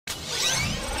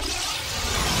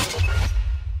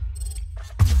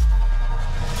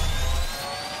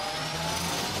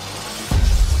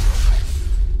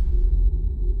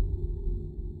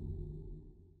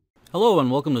Hello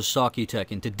and welcome to Saki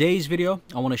Tech. In today's video,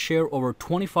 I want to share over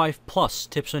 25 plus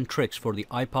tips and tricks for the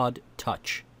iPod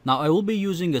Touch. Now, I will be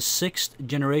using a 6th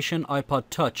generation iPod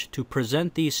Touch to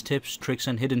present these tips, tricks,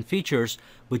 and hidden features,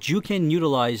 but you can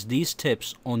utilize these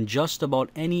tips on just about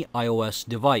any iOS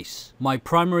device. My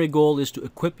primary goal is to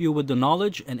equip you with the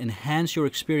knowledge and enhance your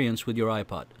experience with your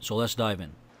iPod. So let's dive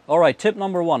in. Alright, tip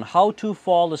number 1, how to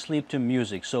fall asleep to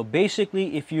music. So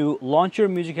basically, if you launch your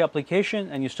music application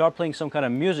and you start playing some kind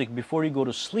of music before you go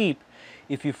to sleep,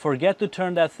 if you forget to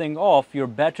turn that thing off, your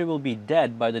battery will be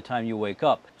dead by the time you wake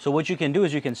up. So what you can do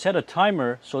is you can set a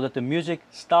timer so that the music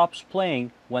stops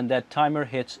playing when that timer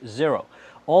hits 0.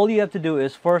 All you have to do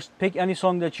is first pick any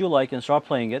song that you like and start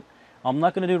playing it. I'm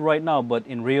not going to do it right now, but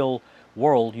in real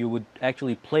world, you would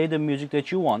actually play the music that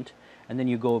you want, and then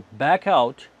you go back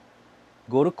out,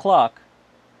 go to clock,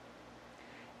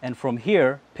 and from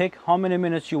here pick how many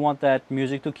minutes you want that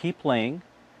music to keep playing.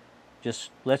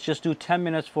 Let's just do 10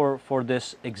 minutes for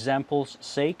this example's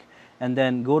sake, and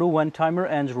then go to when timer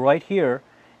ends right here,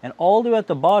 and all the way at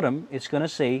the bottom it's gonna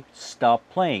say stop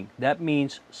playing. That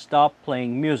means stop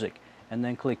playing music, and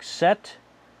then click set,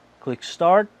 click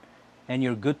start, and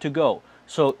you're good to go.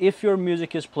 So if your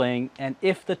music is playing and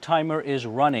if the timer is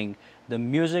running, the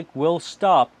music will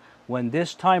stop when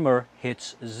this timer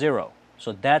hits 0.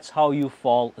 So that's how you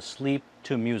fall asleep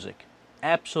to music.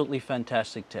 Absolutely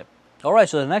fantastic tip. Alright,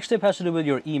 so the next tip has to do with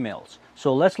your emails.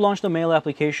 So let's launch the mail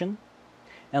application,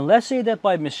 and let's say that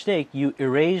by mistake you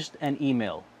erased an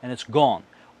email and it's gone.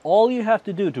 All you have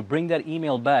to do to bring that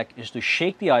email back is to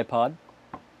shake the iPod,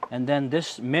 and then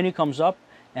this menu comes up,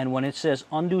 and when it says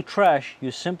undo trash, you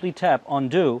simply tap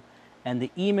undo, and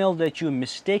the email that you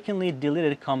mistakenly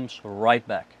deleted comes right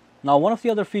back. Now, one of the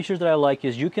other features that I like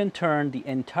is you can turn the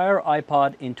entire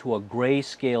iPod into a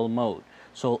grayscale mode.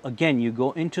 So again, you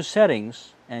go into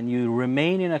settings and you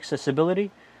remain in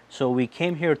accessibility. So we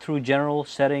came here through general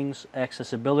settings,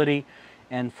 accessibility,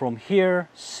 and from here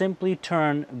simply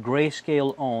turn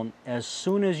grayscale on. As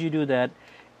soon as you do that,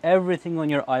 everything on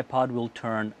your iPod will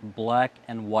turn black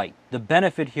and white. The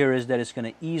benefit here is that it's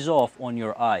going to ease off on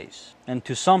your eyes, and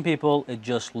to some people it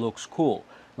just looks cool.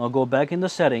 Now go back in the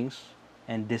settings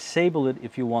and disable it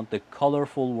if you want the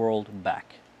colorful world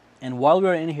back. And while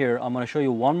we're in here, I'm going to show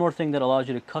you one more thing that allows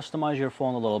you to customize your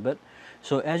phone a little bit.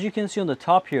 So as you can see on the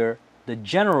top here, the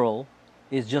general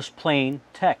is just plain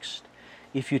text.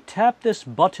 If you tap this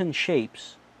button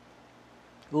shapes,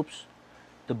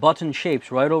 the button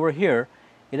shapes right over here,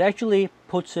 it actually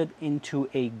puts it into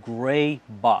a gray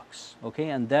box, okay?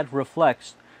 And that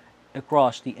reflects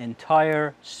across the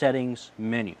entire settings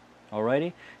menu.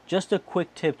 Alrighty, just a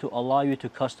quick tip to allow you to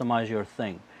customize your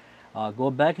thing.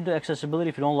 Go back into accessibility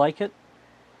if you don't like it.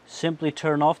 Simply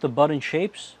turn off the button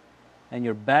shapes and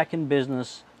you're back in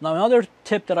business. Now, another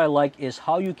tip that I like is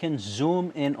how you can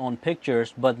zoom in on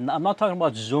pictures, but I'm not talking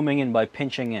about zooming in by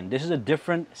pinching in. This is a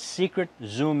different secret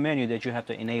zoom menu that you have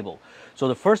to enable. So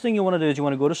the first thing you want to do is you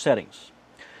want to go to settings.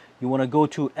 You want to go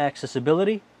to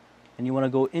accessibility, and you want to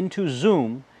go into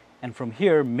zoom. And from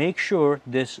here, make sure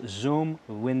this zoom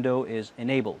window is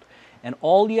enabled. And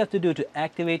all you have to do to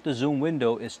activate the zoom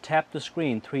window is tap the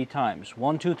screen 3 times.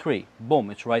 1, 2, 3.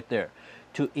 Boom, it's right there.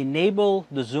 To enable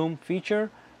the zoom feature,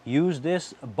 use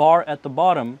this bar at the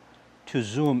bottom to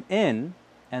zoom in,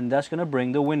 and that's going to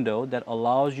bring the window that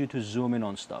allows you to zoom in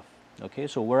on stuff. Okay,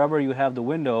 so wherever you have the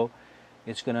window,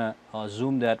 it's going to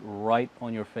zoom that right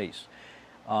on your face.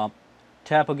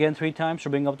 Tap again 3 times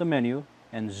to bring up the menu,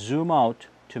 and zoom out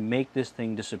to make this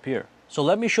thing disappear. So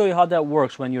let me show you how that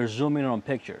works when you're zooming on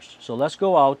pictures. So let's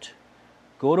go out,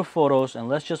 go to photos, and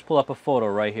let's just pull up a photo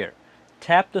right here.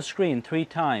 Tap the screen 3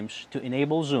 times to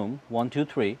enable zoom, 1, 2,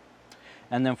 3,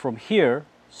 and then from here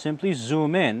simply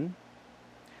zoom in,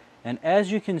 and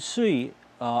as you can see,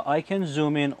 I can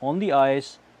zoom in on the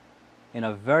eyes in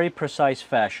a very precise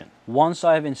fashion. Once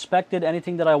I've inspected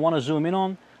anything that I want to zoom in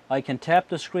on, I can tap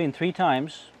the screen 3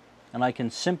 times and I can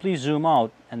simply zoom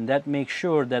out, and that makes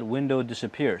sure that window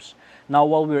disappears. Now,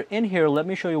 while we're in here, let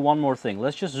me show you one more thing.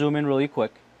 Let's just zoom in really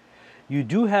quick. You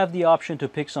do have the option to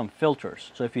pick some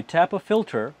filters. So if you tap a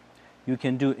filter, you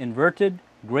can do inverted,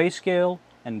 grayscale,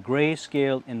 and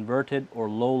grayscale inverted or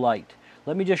low light.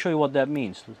 Let me just show you what that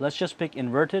means. Let's just pick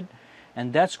inverted,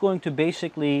 and that's going to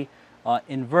basically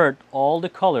invert all the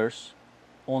colors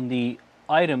on the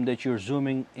item that you're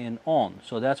zooming in on.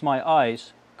 So that's my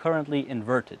eyes currently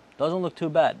inverted. Doesn't look too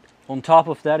bad. On top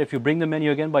of that, if you bring the menu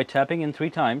again by tapping in 3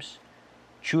 times,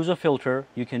 choose a filter,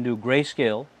 you can do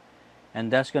grayscale,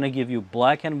 and that's going to give you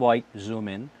black and white zoom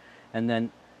in, and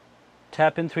then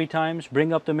tap in 3 times,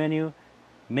 bring up the menu,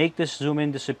 make this zoom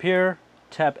in disappear,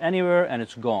 tap anywhere, and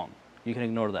it's gone. You can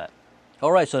ignore that.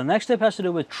 Alright, so the next step has to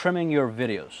do with trimming your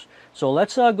videos. So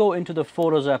let's go into the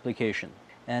Photos application,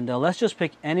 and let's just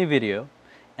pick any video,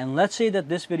 and let's say that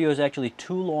this video is actually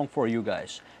too long for you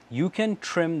guys. You can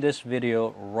trim this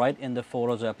video right in the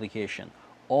Photos application.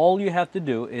 All you have to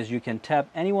do is you can tap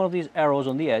any one of these arrows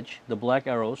on the edge, the black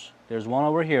arrows. There's one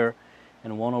over here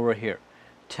and one over here.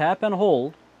 Tap and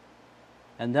hold,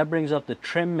 and that brings up the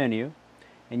trim menu,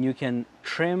 and you can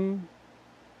trim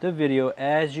the video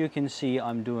as you can see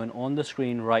I'm doing on the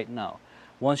screen right now.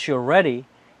 Once you're ready,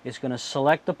 it's going to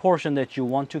select the portion that you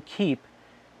want to keep,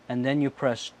 and then you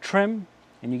press trim,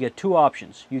 and you get two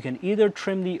options. You can either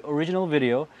trim the original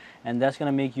video, and that's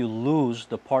going to make you lose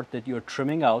the part that you're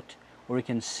trimming out, or you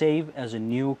can save as a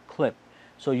new clip.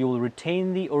 So you will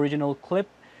retain the original clip,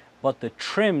 but the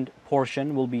trimmed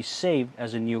portion will be saved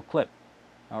as a new clip.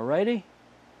 Alrighty?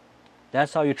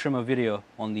 That's how you trim a video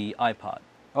on the iPod.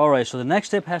 Alright, so the next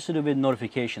step has to do with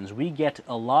notifications. We get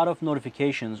a lot of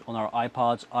notifications on our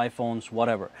iPods, iPhones,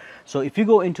 whatever. So if you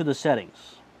go into the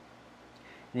settings,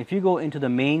 and if you go into the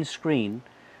main screen,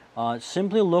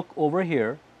 simply look over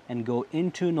here and go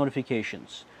into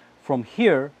notifications. From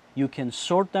here, you can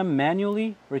sort them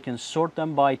manually, or you can sort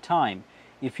them by time.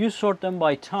 If you sort them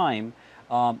by time,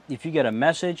 if you get a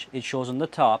message, it shows on the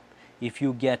top. If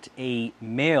you get a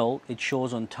mail, it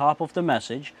shows on top of the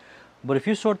message. But if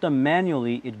you sort them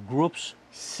manually, it groups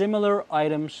similar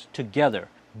items together,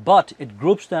 but it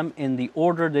groups them in the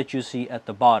order that you see at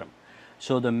the bottom.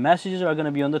 So the messages are going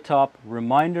to be on the top,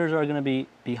 reminders are going to be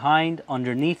behind,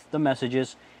 underneath the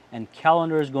messages, and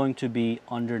calendar is going to be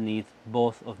underneath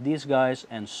both of these guys,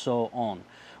 and so on.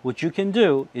 What you can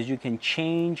do is you can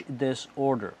change this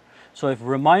order. So if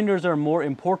reminders are more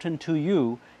important to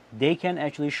you, they can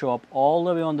actually show up all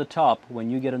the way on the top when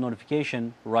you get a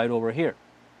notification right over here.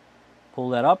 Pull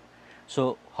that up.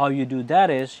 So how you do that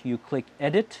is you click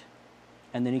edit,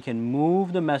 and then you can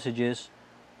move the messages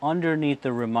underneath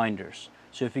the reminders.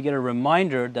 So if you get a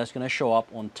reminder, that's going to show up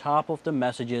on top of the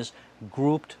messages,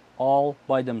 grouped all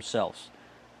by themselves.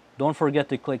 Don't forget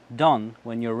to click done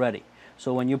when you're ready.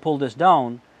 So when you pull this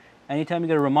down, anytime you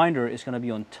get a reminder, it's going to be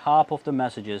on top of the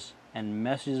messages, and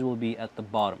messages will be at the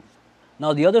bottom.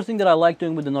 Now the other thing that I like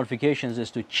doing with the notifications is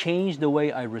to change the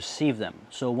way I receive them.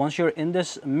 So once you're in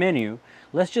this menu,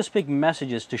 let's just pick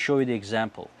messages to show you the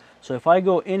example. So if I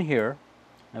go in here,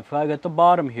 if I get the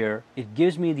bottom here, it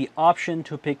gives me the option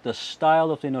to pick the style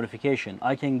of the notification.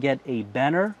 I can get a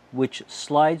banner which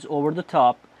slides over the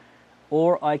top,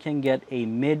 or I can get a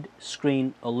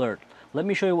mid-screen alert. Let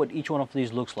me show you what each one of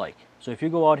these looks like. So if you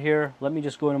go out here, let me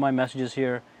just go into my messages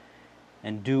here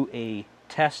and do a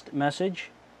test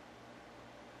message.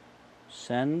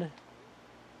 Send,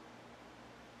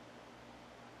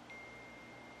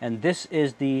 and this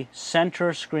is the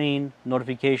center screen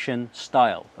notification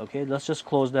style. Okay, let's just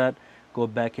close that, go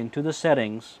back into the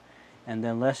settings, and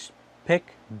then let's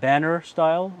pick banner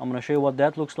style. I'm going to show you what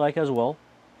that looks like as well.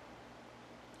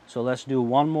 So let's do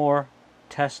one more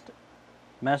test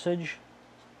message.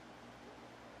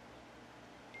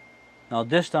 Now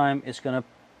this time it's going to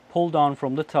pull down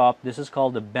from the top. This is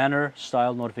called the banner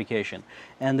style notification,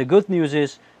 and the good news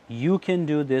is you can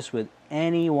do this with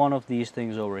any one of these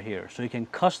things over here. So you can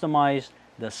customize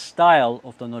the style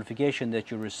of the notification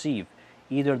that you receive,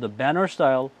 either the banner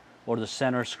style or the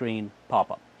center screen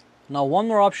pop-up. Now one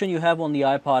more option you have on the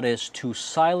iPod is to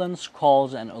silence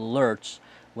calls and alerts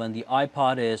when the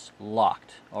iPod is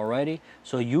locked. Alrighty,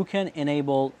 so you can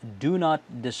enable do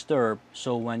not disturb,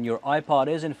 so when your iPod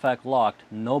is in fact locked,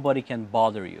 nobody can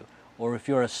bother you, or if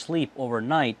you're asleep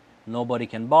overnight, nobody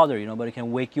can bother you, nobody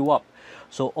can wake you up.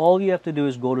 So all you have to do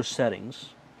is go to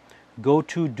settings, go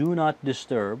to do not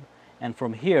disturb, and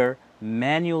from here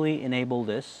manually enable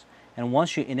this. And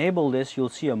once you enable this, you'll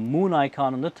see a moon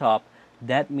icon on the top.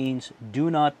 That means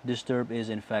do not disturb is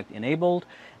in fact enabled,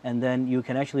 and then you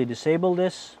can actually disable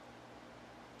this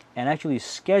and actually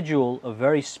schedule a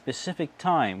very specific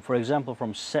time. For example,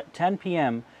 from 10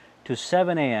 p.m. to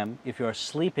 7 a.m. if you are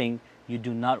sleeping, you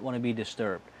do not want to be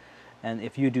disturbed. And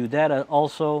if you do that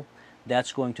also,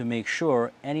 that's going to make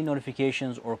sure any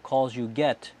notifications or calls you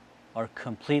get are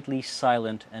completely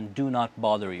silent and do not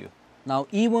bother you. Now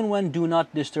even when do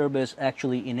not disturb is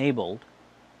actually enabled,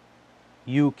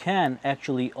 you can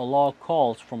actually allow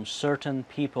calls from certain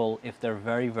people if they're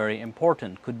very, very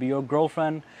important. Could be your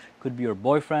girlfriend, could be your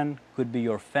boyfriend, could be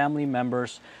your family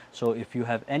members. So if you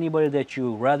have anybody that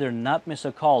you rather not miss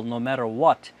a call no matter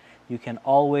what, you can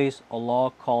always allow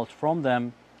calls from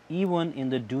them even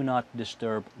in the do not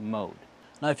disturb mode.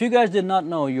 Now if you guys did not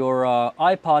know, your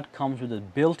iPod comes with a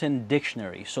built-in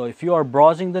dictionary. So if you are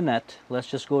browsing the net,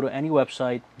 let's just go to any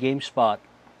website, GameSpot,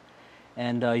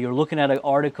 and you're looking at an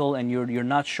article and you're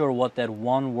not sure what that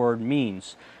one word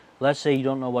means. Let's say you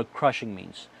don't know what crushing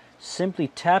means. Simply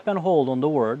tap and hold on the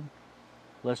word.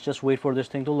 Let's just wait for this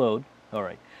thing to load.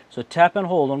 Alright, so tap and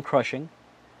hold on crushing,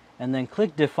 and then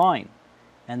click define,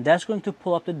 and that's going to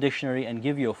pull up the dictionary and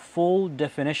give you a full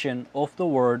definition of the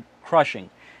word crushing.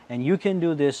 And you can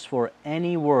do this for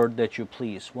any word that you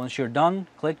please. Once you're done,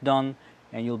 click done,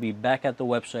 and you'll be back at the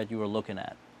website you were looking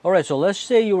at. Alright, so let's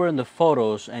say you were in the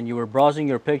photos and you were browsing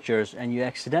your pictures and you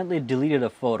accidentally deleted a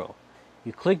photo.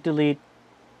 You click delete,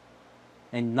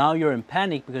 and now you're in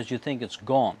panic because you think it's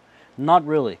gone. Not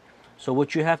really. So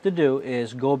what you have to do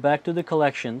is go back to the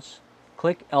collections,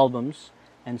 click albums,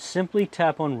 and simply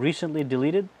tap on recently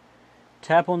deleted,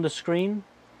 tap on the screen,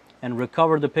 and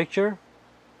recover the picture.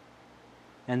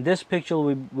 And this picture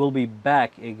will be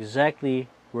back exactly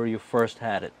where you first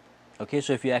had it. Okay,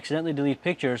 so if you accidentally delete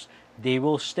pictures, they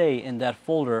will stay in that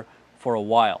folder for a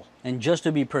while. And just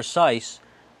to be precise,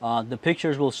 the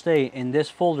pictures will stay in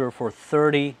this folder for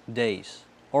 30 days.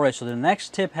 Alright, so the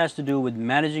next tip has to do with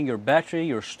managing your battery,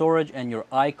 your storage, and your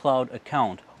iCloud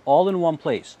account all in one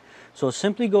place. So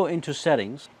simply go into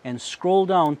settings and scroll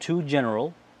down to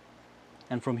general,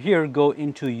 and from here go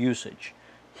into usage.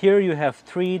 Here you have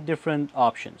three different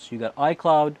options. You got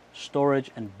iCloud,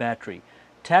 storage, and battery.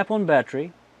 Tap on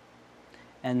battery,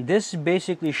 and this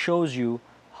basically shows you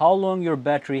how long your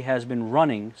battery has been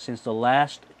running since the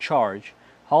last charge,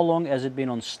 how long has it been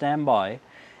on standby,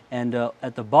 and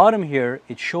at the bottom here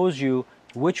it shows you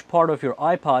which part of your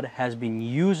iPod has been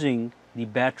using the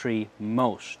battery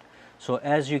most. So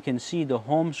as you can see, the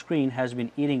home screen has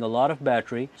been eating a lot of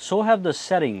battery. So have the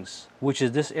settings, which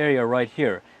is this area right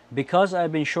here. Because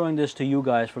I've been showing this to you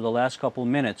guys for the last couple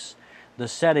minutes, the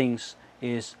settings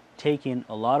is taking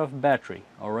a lot of battery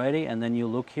already. And then you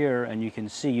look here and you can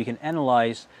see, you can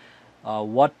analyze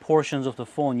what portions of the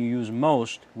phone you use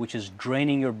most, which is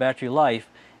draining your battery life,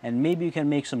 and maybe you can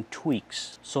make some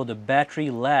tweaks so the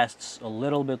battery lasts a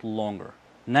little bit longer.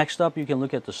 Next up, you can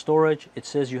look at the storage. It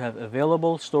says you have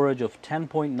available storage of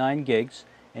 10.9 gigs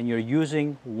and you're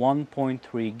using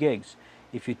 1.3 gigs.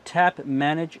 If you tap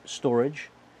manage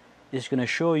storage, it's going to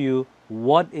show you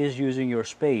what is using your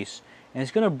space, and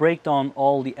it's going to break down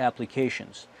all the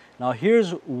applications. Now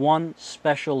here's one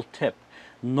special tip.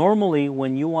 Normally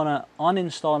when you want to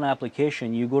uninstall an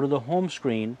application, you go to the home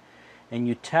screen and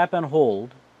you tap and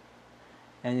hold,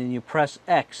 and then you press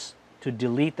X to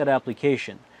delete that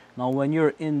application. Now when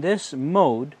you're in this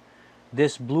mode,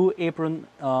 this Blue Apron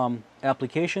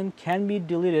application can be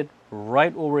deleted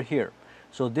right over here.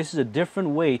 So this is a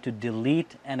different way to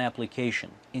delete an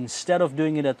application. Instead of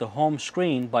doing it at the home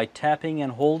screen by tapping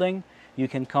and holding, you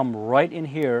can come right in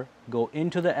here, go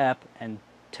into the app, and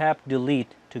tap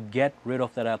delete to get rid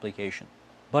of that application.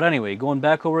 But anyway, going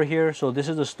back over here, so this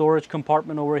is the storage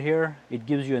compartment over here. It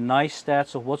gives you a nice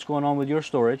stats of what's going on with your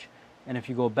storage. And if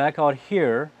you go back out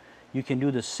here, you can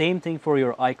do the same thing for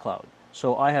your iCloud.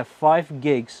 So I have 5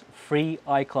 gigs free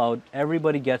iCloud.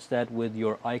 Everybody gets that with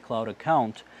your iCloud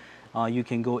account. You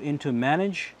can go into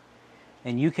manage,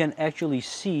 and you can actually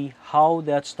see how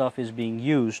that stuff is being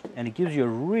used, and it gives you a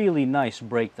really nice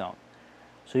breakdown.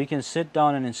 So you can sit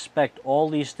down and inspect all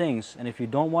these things, and if you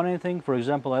don't want anything, for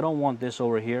example, I don't want this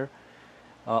over here,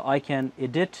 I can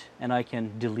edit and I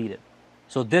can delete it.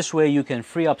 So this way you can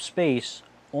free up space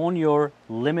on your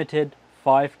limited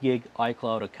 5 gig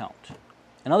iCloud account.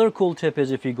 Another cool tip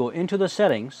is if you go into the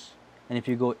settings and if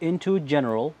you go into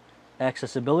general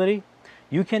accessibility,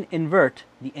 you can invert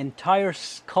the entire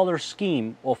color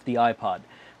scheme of the iPod.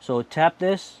 So tap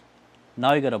this,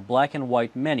 now you got a black and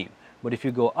white menu. But if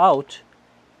you go out,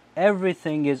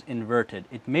 everything is inverted.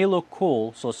 It may look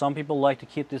cool, so some people like to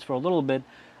keep this for a little bit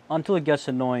until it gets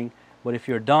annoying, but if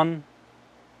you're done,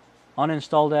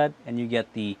 uninstall that and you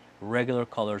get the regular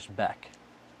colors back.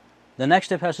 The next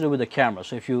step has to do with the camera.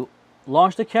 So if you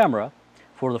launch the camera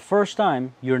for the first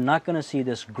time, you're not going to see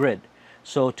this grid.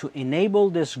 So to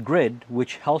enable this grid,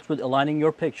 which helps with aligning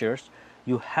your pictures,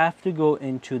 you have to go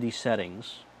into the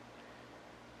settings.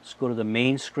 Let's go to the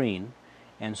main screen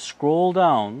and scroll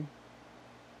down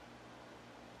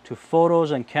to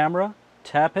photos and camera,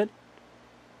 tap it,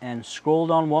 and scroll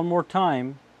down one more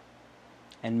time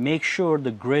and make sure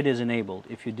the grid is enabled.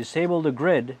 If you disable the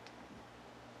grid,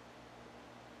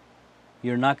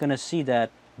 you're not going to see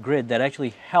that grid. That actually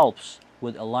helps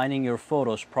with aligning your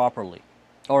photos properly.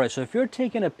 Alright, so if you're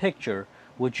taking a picture,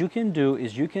 what you can do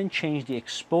is you can change the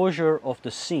exposure of the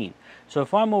scene. So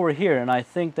if I'm over here and I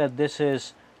think that this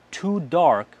is too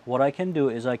dark, what I can do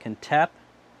is I can tap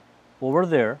over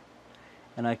there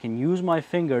and I can use my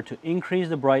finger to increase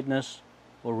the brightness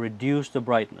or reduce the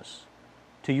brightness.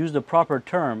 to use the proper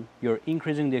term, you're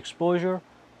increasing the exposure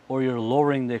or you're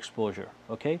lowering the exposure,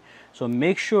 okay? So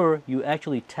make sure you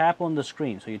actually tap on the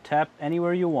screen. So you tap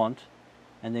anywhere you want,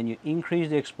 and then you increase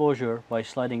the exposure by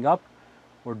sliding up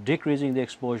or decreasing the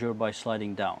exposure by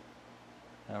sliding down.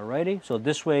 Alrighty, so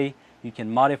this way you can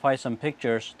modify some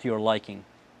pictures to your liking.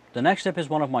 The next step is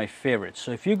one of my favorites.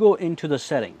 So if you go into the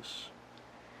settings,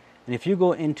 and if you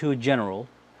go into general,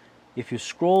 if you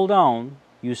scroll down,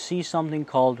 you see something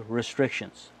called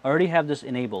restrictions. I already have this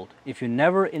enabled. If you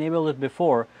never enabled it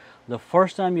before, the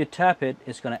first time you tap it,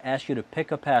 it's going to ask you to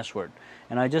pick a password.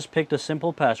 And I just picked a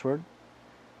simple password.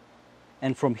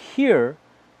 And from here,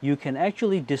 you can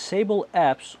actually disable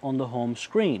apps on the home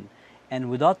screen. And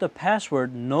without the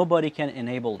password, nobody can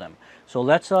enable them. So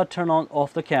let's turn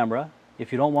off the camera.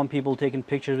 If you don't want people taking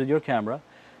pictures with your camera,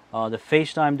 the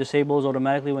FaceTime disables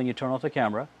automatically when you turn off the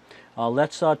camera.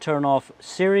 Let's turn off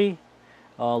Siri.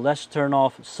 Let's turn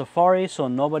off Safari so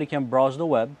nobody can browse the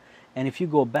web. And if you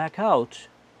go back out,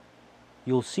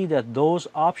 you'll see that those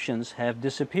options have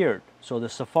disappeared. So the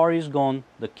Safari is gone,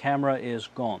 the camera is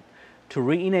gone. To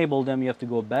re-enable them, you have to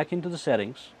go back into the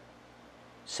settings,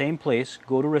 same place,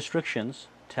 go to restrictions,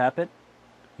 tap it.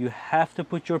 You have to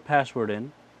put your password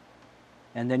in,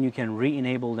 and then you can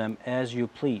re-enable them as you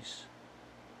please.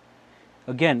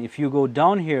 Again, if you go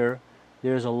down here,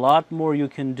 there's a lot more you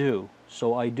can do.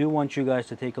 So I do want you guys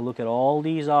to take a look at all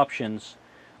these options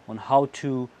on how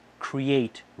to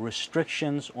create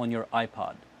restrictions on your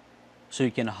iPod. So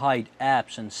you can hide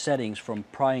apps and settings from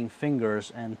prying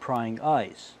fingers and prying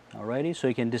eyes. Alrighty, so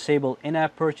you can disable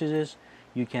in-app purchases.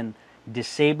 You can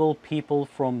disable people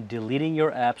from deleting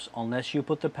your apps unless you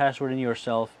put the password in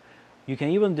yourself. You can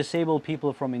even disable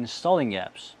people from installing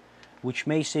apps, which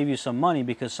may save you some money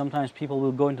because sometimes people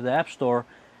will go into the App Store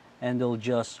and they'll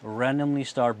just randomly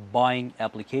start buying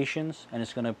applications, and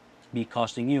it's going to be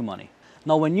costing you money.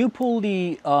 Now when you pull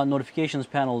the notifications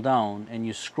panel down and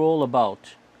you scroll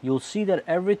about, you'll see that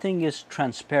everything is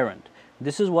transparent.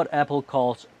 This is what Apple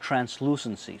calls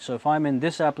translucency. So if I'm in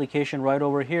this application right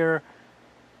over here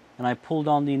and I pull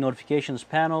down the notifications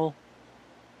panel,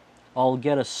 I'll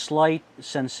get a slight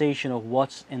sensation of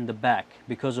what's in the back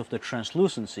because of the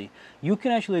translucency. You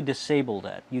can actually disable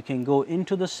that. You can go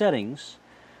into the settings,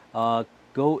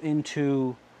 go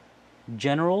into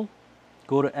general,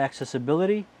 go to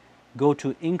accessibility, go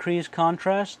to increase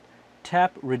contrast,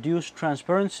 tap reduce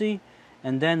transparency,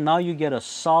 and then now you get a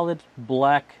solid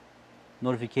black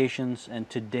notifications and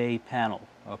today panel.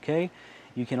 Okay,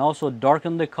 you can also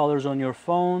darken the colors on your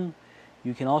phone.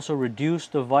 You can also reduce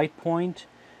the white point,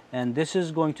 and this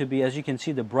is going to be, as you can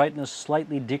see, the brightness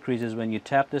slightly decreases when you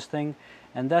tap this thing,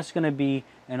 and that's going to be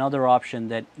another option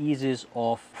that eases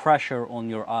off pressure on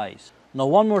your eyes. Now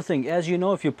one more thing, as you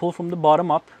know, if you pull from the bottom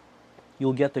up,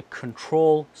 you'll get the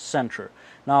control center.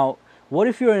 Now what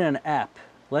if you're in an app?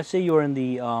 Let's say you're in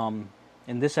the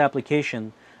in this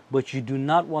application, but you do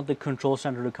not want the control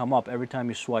center to come up every time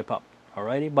you swipe up,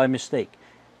 alrighty, by mistake.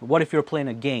 What if you're playing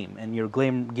a game and your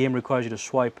game requires you to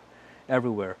swipe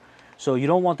everywhere? So you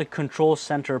don't want the control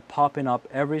center popping up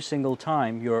every single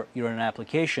time you're in an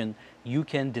application. You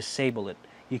can disable it.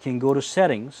 You can go to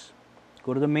settings,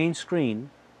 go to the main screen,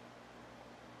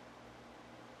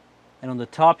 and on the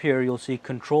top here you'll see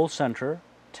control center.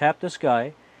 Tap this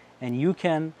guy, and you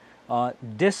can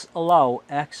disallow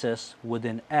access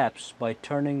within apps by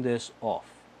turning this off.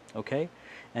 Okay,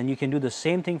 and you can do the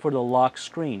same thing for the lock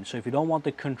screen. So if you don't want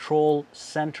the control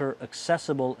center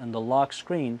accessible in the lock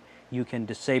screen, you can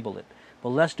disable it. But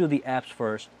let's do the apps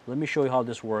first. Let me show you how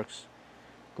this works.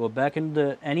 Go back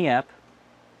into any app,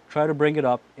 try to bring it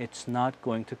up. It's not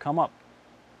going to come up.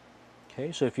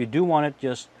 Okay, so if you do want it,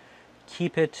 just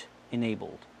keep it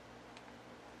enabled.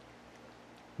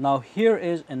 Now here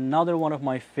is another one of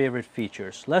my favorite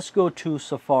features. Let's go to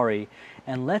Safari,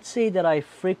 and let's say that I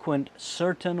frequent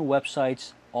certain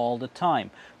websites all the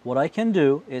time. What I can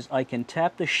do is I can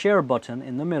tap the share button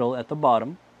in the middle at the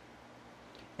bottom,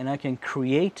 and I can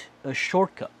create a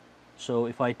shortcut. So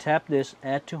if I tap this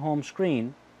add to home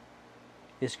screen,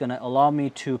 it's going to allow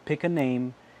me to pick a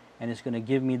name, and it's going to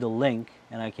give me the link,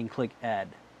 and I can click add.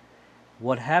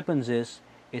 What happens is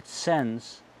it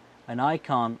sends an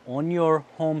icon on your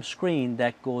home screen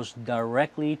that goes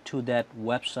directly to that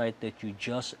website that you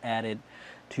just added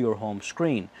to your home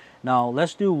screen. Now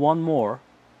let's do one more.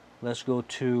 Let's go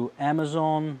to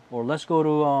Amazon, or let's go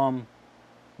to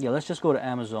let's just go to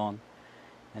Amazon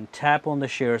and tap on the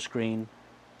share screen,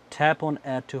 tap on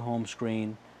add to home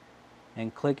screen,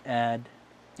 and click add.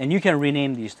 And you can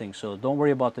rename these things, so don't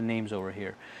worry about the names over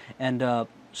here. And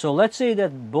so let's say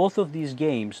that both of these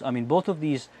games, both of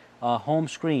these home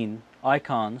screen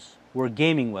icons were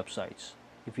gaming websites.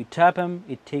 If you tap them,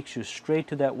 it takes you straight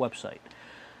to that website.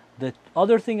 The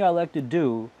other thing I like to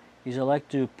do is I like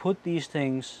to put these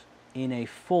things in a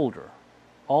folder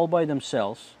all by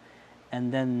themselves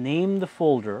and then name the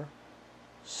folder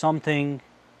something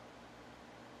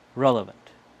relevant.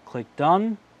 Click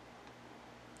done,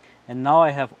 and now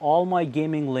I have all my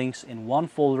gaming links in one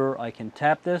folder. I can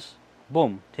tap this,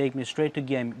 boom, take me straight to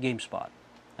GameSpot.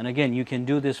 And again, you can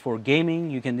do this for gaming,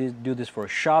 you can do this for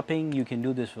shopping, you can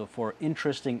do this for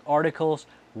interesting articles,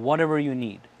 whatever you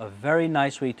need. A very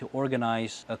nice way to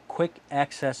organize a quick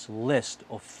access list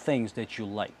of things that you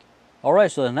like.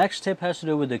 Alright, so the next tip has to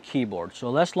do with the keyboard.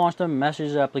 So let's launch the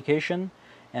Messages application,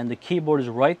 and the keyboard is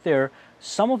right there.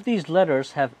 Some of these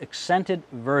letters have accented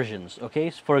versions, okay?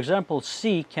 For example,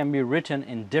 C can be written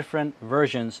in different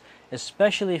versions,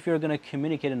 especially if you're going to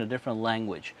communicate in a different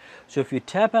language. So if you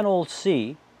tap on Alt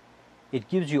C, it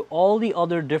gives you all the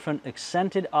other different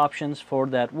accented options for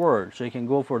that word. So you can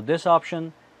go for this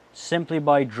option simply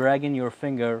by dragging your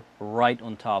finger right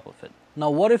on top of it. Now,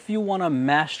 what if you want to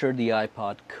master the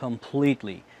iPod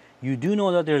completely? You do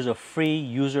know that there's a free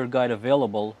user guide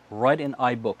available right in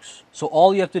iBooks. So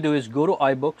all you have to do is go to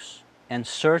iBooks and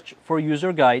search for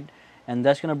user guide, and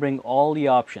that's going to bring all the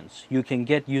options. You can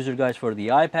get user guides for the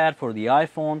iPad, for the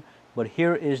iPhone, but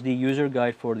here is the user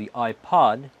guide for the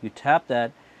iPod. You tap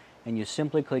that and you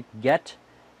simply click get,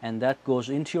 and that goes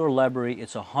into your library.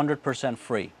 It's 100%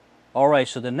 free. Alright,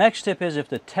 so the next tip is if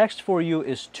the text for you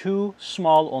is too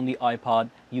small on the iPod,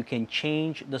 you can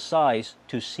change the size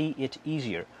to see it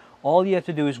easier. All you have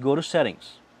to do is go to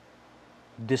Settings,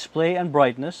 Display and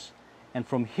Brightness, and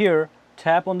from here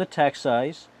tap on the text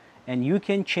size, and you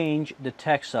can change the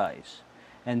text size.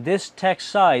 And this text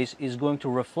size is going to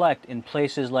reflect in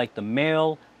places like the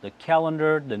mail, the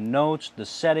calendar, the notes, the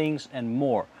settings, and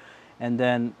more. And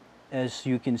then, as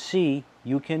you can see,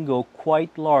 you can go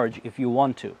quite large if you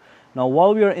want to. Now,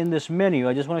 while we are in this menu,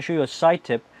 I just want to show you a side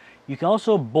tip. You can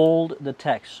also bold the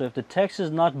text. So if the text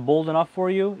is not bold enough for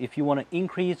you, if you want to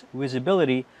increase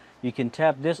visibility, you can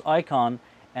tap this icon,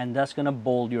 and that's going to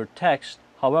bold your text.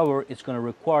 However, it's going to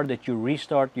require that you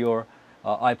restart your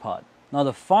iPod. Now,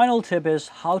 the final tip is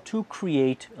how to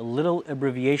create little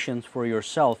abbreviations for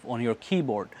yourself on your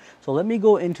keyboard. So let me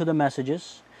go into the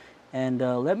messages, and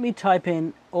let me type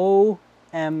in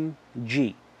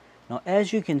OMG. Now,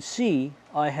 as you can see,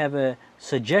 I have a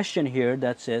suggestion here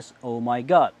that says, oh my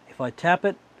God. If I tap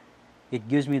it, it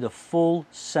gives me the full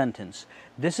sentence.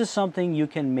 This is something you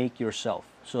can make yourself.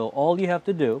 So all you have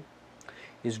to do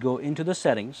is go into the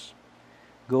settings,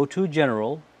 go to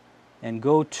General, and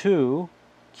go to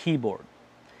Keyboard,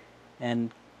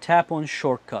 and tap on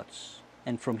Shortcuts.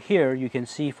 And from here, you can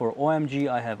see for OMG,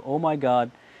 I have oh my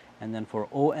God, and then for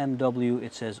OMW,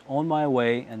 it says on my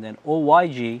way, and then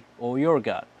OYG, oh your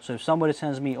God. So if somebody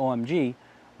sends me OMG,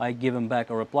 I give them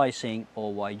back a reply saying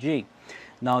OYG.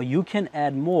 Now you can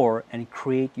add more and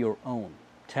create your own.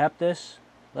 Tap this.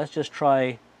 Let's just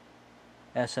try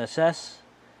SSS,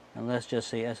 and let's just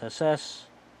say SSS,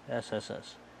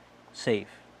 SSS. Save.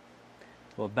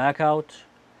 Go back out,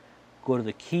 go to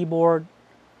the keyboard,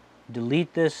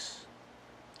 delete this,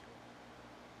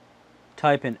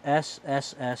 type in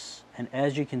SSS, and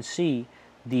as you can see,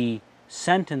 the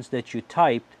sentence that you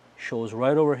typed shows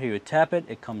right over here. You tap it,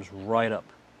 it comes right up.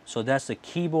 So that's the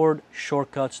keyboard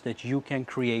shortcuts that you can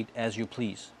create as you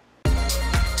please.